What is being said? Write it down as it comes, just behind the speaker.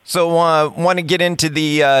So want to get into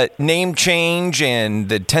the name change and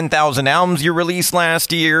the 10,000 albums you released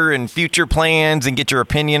last year and future plans and get your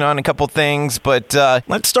opinion on a couple things. But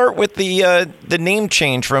let's start with the name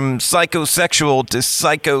change from Psychosexual to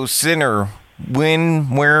Psycho Sinner.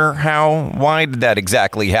 When, where, how, why did that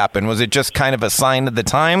exactly happen? Was it just kind of a sign of the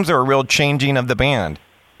times or a real changing of the band?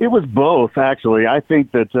 It was both, actually. I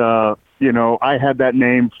think that, I had that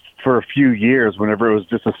name for a few years whenever it was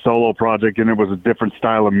just a solo project and it was a different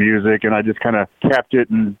style of music, and I just kind of kept it,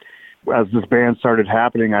 and as this band started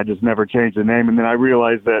happening, I just never changed the name. And then I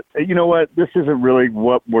realized that, you know what, this isn't really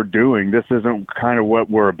what we're doing. This isn't kind of what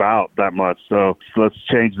we're about that much. So let's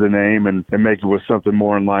change the name and make it with something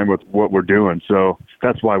more in line with what we're doing. So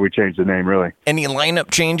that's why we changed the name, really. Any lineup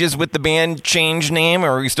changes with the band change name,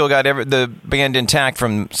 or we still got the band intact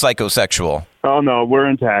from Psychosexual? Oh, no, we're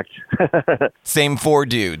intact. Same four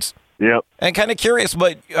dudes. Yep. And kind of curious,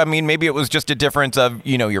 but I mean, maybe it was just a difference of,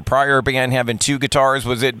 your prior band having two guitars.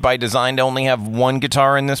 Was it by design to only have one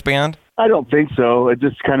guitar in this band? I don't think so. It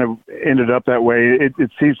just kind of ended up that way. It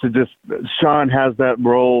seems to just, Sean has that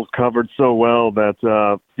role covered so well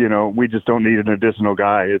that, we just don't need an additional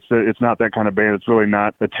guy. It's not that kind of band. It's really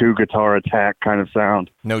not a two guitar attack kind of sound.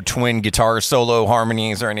 No twin guitar solo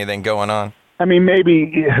harmonies or anything going on? I mean,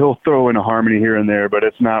 maybe he'll throw in a harmony here and there, but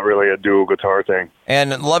it's not really a dual guitar thing.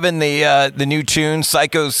 And loving the new tunes,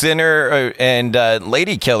 Psycho Sinner and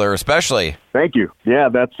Lady Killer especially. Thank you. Yeah,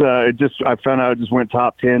 that's I found out it just went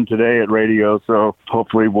top 10 today at radio, so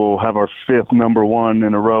hopefully we'll have our fifth number one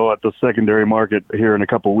in a row at the secondary market here in a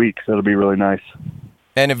couple weeks. That'll be really nice.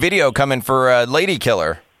 And a video coming for Lady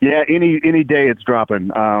Killer. Yeah, any day it's dropping.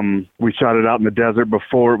 We shot it out in the desert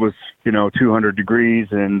before it was, 200 degrees,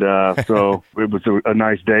 and so it was a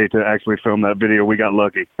nice day to actually film that video. We got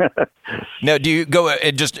lucky. Now, do you go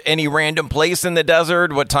at just any random place in the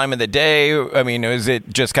desert? What time of the day? I mean, is it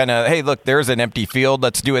just kind of, hey, look, there's an empty field.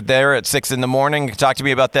 Let's do it there at 6 a.m. Talk to me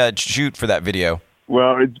about that shoot for that video.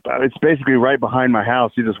 Well, it's basically right behind my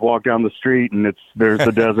house. You just walk down the street, and there's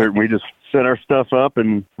the desert, and we just set our stuff up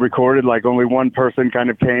and recorded. Like, only one person kind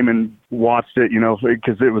of came and watched it,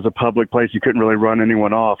 because it was a public place. You couldn't really run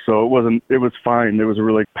anyone off, so it was fine. It was a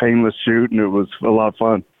really painless shoot, and it was a lot of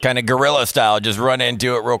fun. Kind of guerrilla style, just run in,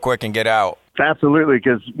 do it real quick, and get out. Absolutely,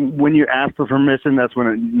 because when you ask for permission, that's when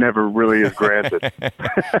it never really is granted.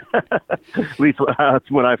 At least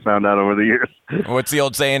that's what I found out over the years. What's the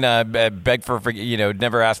old saying? Beg for,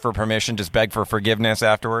 never ask for permission, just beg for forgiveness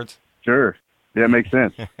afterwards? Sure. Yeah, it makes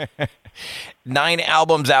sense. 9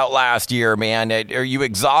 albums out last year, man. Are you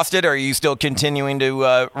exhausted, or are you still continuing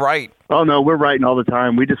to write? Oh, no, we're writing all the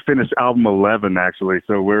time. We just finished album 11, actually,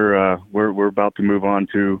 so we're about to move on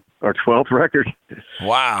to our 12th record.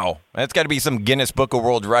 Wow. That's got to be some Guinness Book of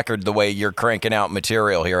World Record the way you're cranking out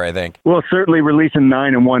material here, I think. Well, certainly releasing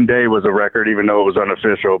 9 in one day was a record, even though it was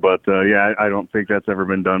unofficial. But, I don't think that's ever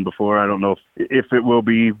been done before. I don't know if it will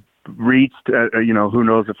be reached. Who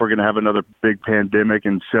knows if we're going to have another big pandemic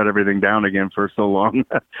and shut everything down again for so long.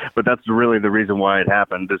 But that's really the reason why it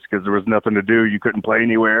happened, just because there was nothing to do. You couldn't play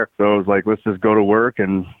anywhere. So it was like, let's just go to work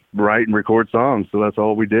and write and record songs. So that's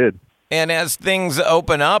all we did. And as things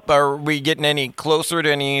open up, are we getting any closer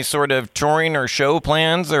to any sort of touring or show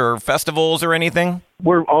plans or festivals or anything?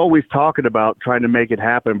 We're always talking about trying to make it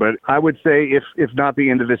happen, but I would say if not the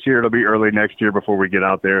end of this year, it'll be early next year before we get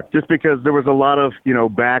out there. Just because there was a lot of,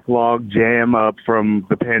 backlog jam up from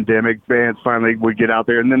the pandemic. Bands finally would get out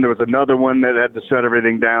there, and then there was another one that had to shut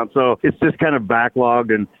everything down. So it's just kind of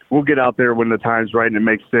backlogged, and we'll get out there when the time's right and it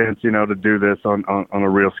makes sense, to do this on a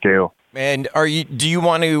real scale. And do you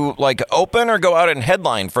want to open or go out and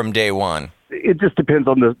headline from day one? It just depends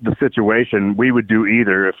on the situation. We would do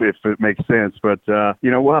either if it makes sense. But,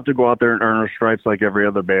 we'll have to go out there and earn our stripes like every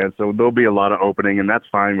other band. So there'll be a lot of opening, and that's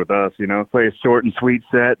fine with us. Play a short and sweet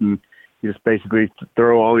set, and you just basically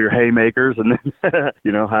throw all your haymakers and then,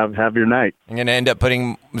 have your night. I'm going to end up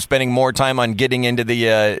spending more time on getting into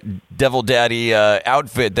the Devil Daddy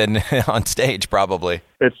outfit than on stage, probably.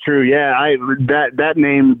 It's true. Yeah, that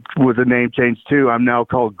name was a name change, too. I'm now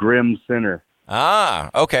called Grim Sinner.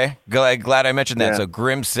 Ah, okay. Glad I mentioned that. Yeah. So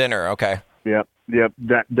Grim Sinner, okay. Yep.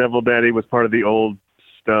 That Devil Daddy was part of the old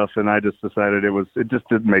stuff, and I just decided it just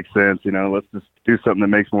didn't make sense. Let's just do something that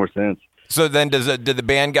makes more sense. So then did the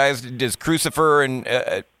band guys, does Crucifer and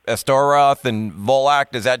Astaroth and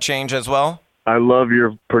Volak, does that change as well? I love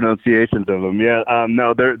your pronunciations of them. Yeah,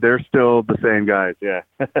 no, they're still the same guys. Yeah.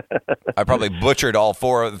 I probably butchered all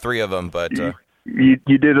three of them, but you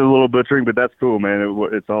did a little butchering, but that's cool, man.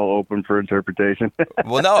 It's all open for interpretation.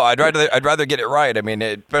 Well, no, I'd rather get it right. I mean,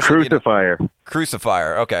 especially Crucifier.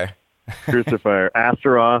 Crucifier. Okay. Crucifier,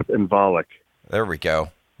 Astaroth, and Volak. There we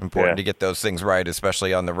go. Important to get those things right,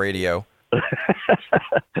 especially on the radio.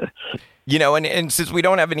 You know, and since we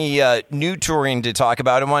don't have any new touring to talk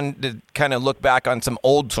about, I wanted to kind of look back on some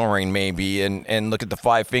old touring maybe and look at the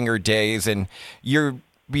Five Finger days. And you're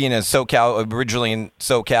being a SoCal, originally in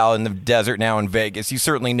SoCal in the desert, now in Vegas. You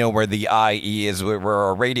certainly know where the IE is, where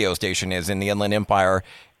our radio station is in the Inland Empire,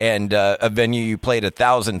 and a venue you played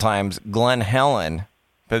 1,000 times, Glen Helen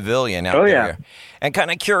Pavilion out there. Yeah. And kind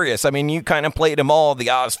of curious, I mean, you kind of played them all, the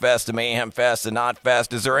Ozfest, the Mayhem Fest, the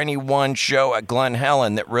Knotfest. Is there any one show at Glen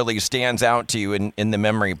Helen that really stands out to you in the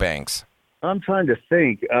memory banks? I'm trying to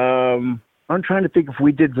think. I'm trying to think if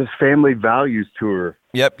we did this Family Values tour.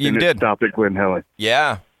 Yep, you did. Stopped at Glen Helen.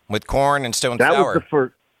 Yeah, with Korn and Stone That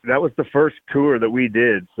Sour. That was the first tour that we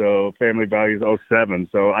did, so Family Values 07.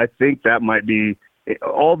 So I think that might be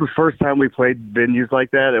all the first time we played venues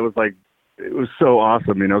like that. It was so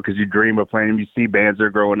awesome, you know, because you dream of playing them. You see bands that are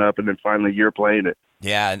growing up, and then finally you're playing it.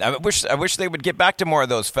 Yeah, I wish they would get back to more of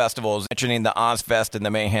those festivals, mentioning the Ozfest and the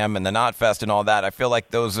Mayhem and the Knotfest and all that. I feel like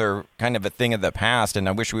those are kind of a thing of the past, and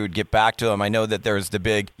I wish we would get back to them. I know that there's the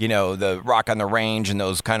big, you know, the Rock on the Range and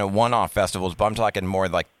those kind of one-off festivals, but I'm talking more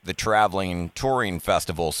like the traveling, touring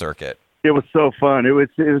festival circuit. It was so fun. It was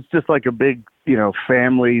just like a big, you know,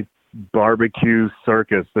 family barbecue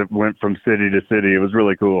circus that went from city to city. It was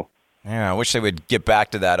really cool. Yeah, I wish they would get back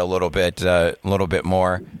to that a little bit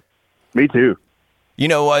more. Me too. You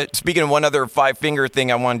know, speaking of one other Five Finger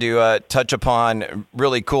thing I wanted to touch upon,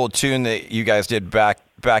 really cool tune that you guys did back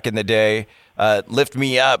in the day, Lift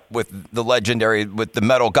Me Up with the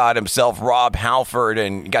metal god himself, Rob Halford,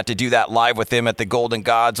 and got to do that live with him at the Golden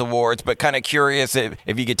Gods Awards. But kind of curious if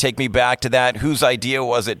you could take me back to that. Whose idea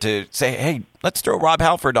was it to say, hey, let's throw Rob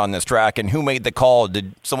Halford on this track, and who made the call?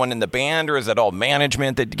 Did someone in the band, or is it all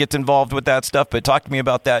management that gets involved with that stuff? But talk to me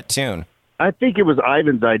about that tune. I think it was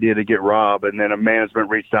Ivan's idea to get Rob, and then a management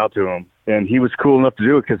reached out to him. And he was cool enough to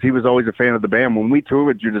do it because he was always a fan of the band. When we toured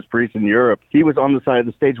with Judas Priest in Europe, he was on the side of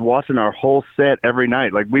the stage watching our whole set every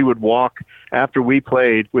night. Like, we would walk after we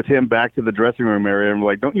played with him back to the dressing room area, and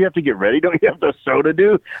we're like, don't you have to get ready? Don't you have a show to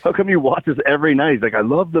do? How come you watch us every night? He's like, I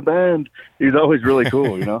love the band. He's always really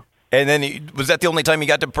cool, you know? And then was that the only time you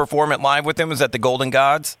got to perform it live with him? Was that the Golden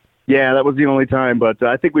Gods? Yeah, that was the only time, but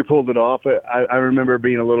I think we pulled it off. I remember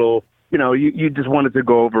being a little... You know, you just want it to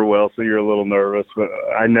go over well, so you're a little nervous. But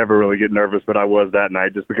I never really get nervous, but I was that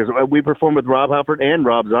night just because we performed with Rob Halford and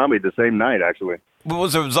Rob Zombie the same night, actually. What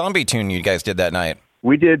was a Zombie tune you guys did that night?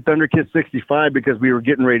 We did Thunder Kiss 65 because we were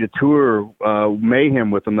getting ready to tour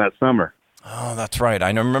Mayhem with them that summer. Oh, that's right. I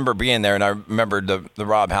remember being there, and I remembered the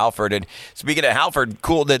Rob Halford. And speaking of Halford,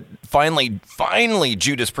 cool that finally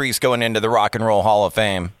Judas Priest going into the Rock and Roll Hall of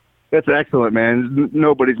Fame. That's excellent, man.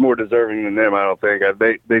 Nobody's more deserving than them, I don't think.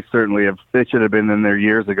 They certainly have. They should have been in there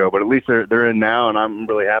years ago, but at least they're in now, and I'm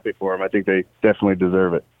really happy for them. I think they definitely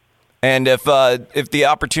deserve it. And if the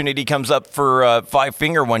opportunity comes up for Five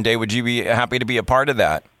Finger one day, would you be happy to be a part of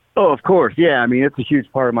that? Oh, of course. Yeah, I mean, it's a huge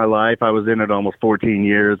part of my life. I was in it almost 14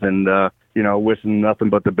 years, and you know, wishing nothing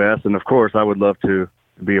but the best. And of course, I would love to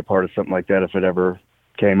be a part of something like that if it ever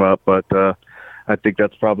came up. But I think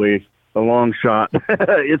that's probably a long shot.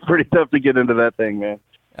 It's pretty tough to get into that thing, man.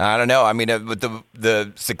 I don't know. I mean, with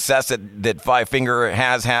the success that Five Finger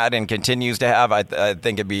has had and continues to have, I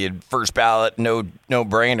think it'd be a first ballot, no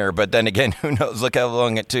brainer. But then again, who knows? Look how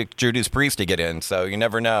long it took Judas Priest to get in. So you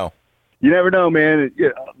never know. You never know, man.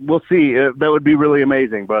 We'll see. That would be really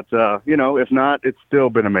amazing. But you know, if not, it's still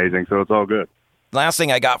been amazing. So it's all good. Last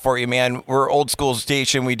thing I got for you, man, we're old school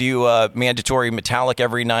station. We do mandatory Metallica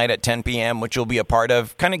every night at 10 p.m., which you'll be a part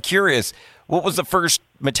of. Kind of curious, what was the first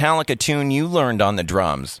Metallica tune you learned on the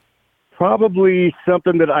drums? Probably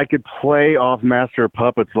something that I could play off Master of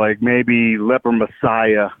Puppets, like maybe Leper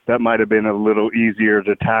Messiah. That might have been a little easier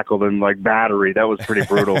to tackle than like Battery. That was pretty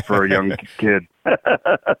brutal for a young kid.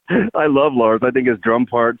 I love Lars. I think his drum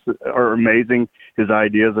parts are amazing. His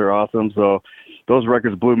ideas are awesome. So those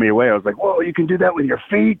records blew me away. I was like, whoa, you can do that with your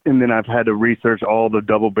feet? And then I've had to research all the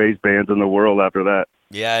double bass bands in the world after that.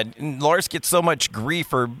 Yeah, Lars gets so much grief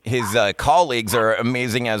for his colleagues are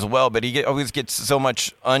amazing as well, but he always gets so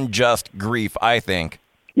much unjust grief, I think.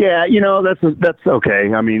 Yeah, you know, that's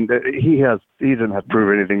okay. I mean, he doesn't have to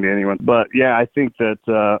prove anything to anyone. But, yeah, I think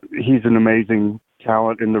that he's an amazing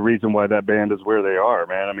talent and the reason why that band is where they are,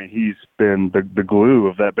 man. I mean, he's been the glue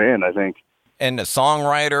of that band, I think. And the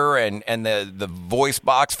songwriter and the voice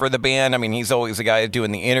box for the band. I mean, he's always the guy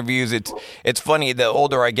doing the interviews. It's funny, the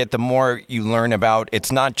older I get, the more you learn about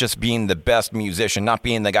it's not just being the best musician, not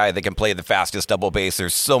being the guy that can play the fastest double bass.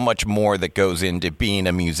 There's so much more that goes into being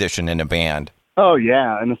a musician in a band. Oh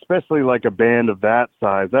yeah, and especially like a band of that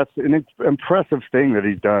size. That's an impressive thing that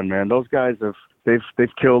he's done, man. Those guys they've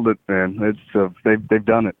killed it, man. It's they've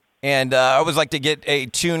done it. And I always like to get a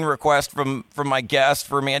tune request from my guest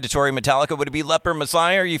for Mandatory Metallica. Would it be Leper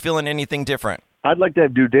Messiah, or are you feeling anything different? I'd like to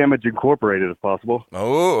do Damage Incorporated if possible.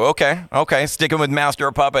 Oh, okay. Sticking with Master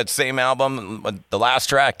of Puppets, same album, the last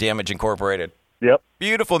track, Damage Incorporated. Yep.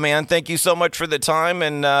 Beautiful, man. Thank you so much for the time,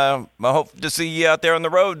 and I hope to see you out there on the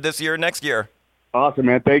road this year, next year. Awesome,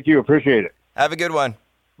 man. Thank you. Appreciate it. Have a good one.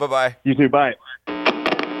 Bye-bye. You too. Bye.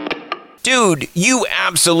 Dude, you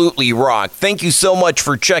absolutely rock. Thank you so much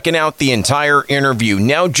for checking out the entire interview.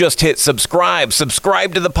 Now just hit subscribe.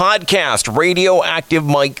 Subscribe to the podcast, Radioactive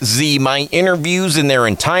Mike Z. My interviews in their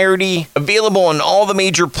entirety. Available on all the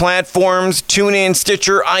major platforms. TuneIn,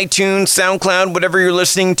 Stitcher, iTunes, SoundCloud, whatever you're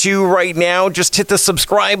listening to right now. Just hit the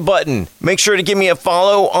subscribe button. Make sure to give me a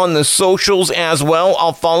follow on the socials as well.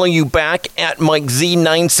 I'll follow you back at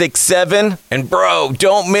MikeZ967. And bro,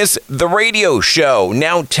 don't miss the radio show.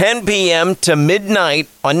 Now 10 p.m. to midnight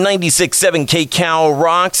on 96.7 KCal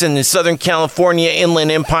Rocks in the Southern California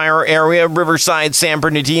Inland Empire area, Riverside, San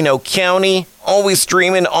Bernardino County. Always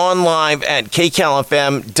streaming on live at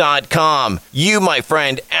kcalfm.com. You, my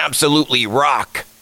friend, absolutely rock.